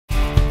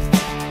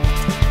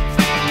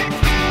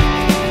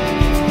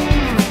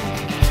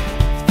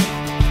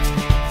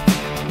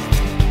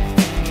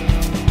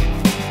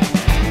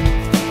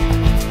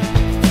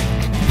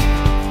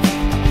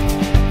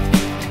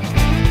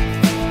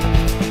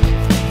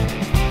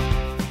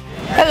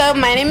Hello,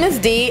 my name is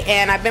Dee,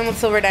 and I've been with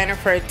Silver Diner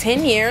for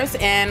 10 years,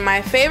 and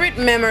my favorite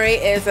memory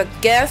is a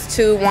guest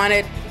who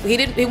wanted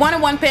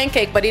one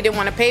pancake, but he didn't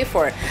want to pay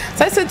for it.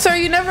 So I said, sir,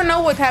 you never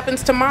know what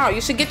happens tomorrow.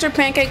 You should get your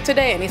pancake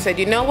today. And he said,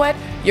 you know what?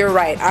 You're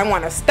right. I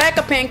want a stack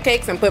of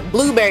pancakes and put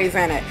blueberries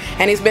in it.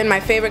 And he's been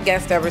my favorite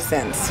guest ever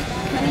since.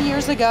 Many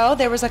years ago,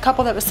 there was a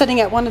couple that was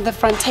sitting at one of the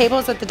front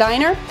tables at the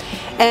diner,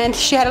 and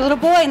she had a little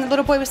boy, and the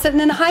little boy was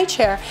sitting in a high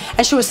chair,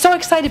 and she was so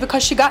excited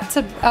because she got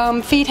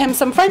to feed him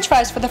some French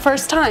fries for the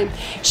first time.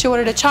 She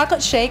ordered a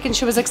chocolate shake, and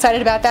she was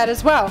excited about that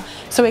as well.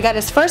 So he got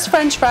his first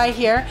French fry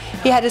here,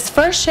 he had his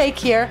first shake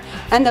here,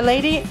 and the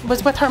lady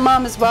was with her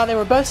mom as well. They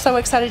were both so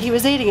excited he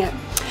was eating it.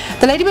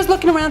 The lady was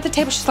looking around at the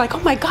table. She's like, oh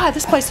my God,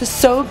 this place is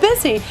so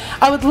busy.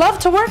 I would love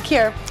to work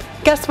here.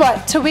 Guess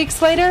what? 2 weeks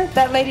later,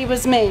 that lady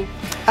was me.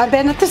 I've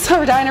been at the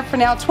Silver Diner for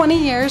now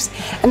 20 years,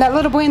 and that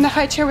little boy in the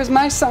high chair was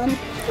my son.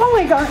 Oh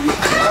my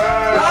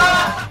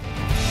God.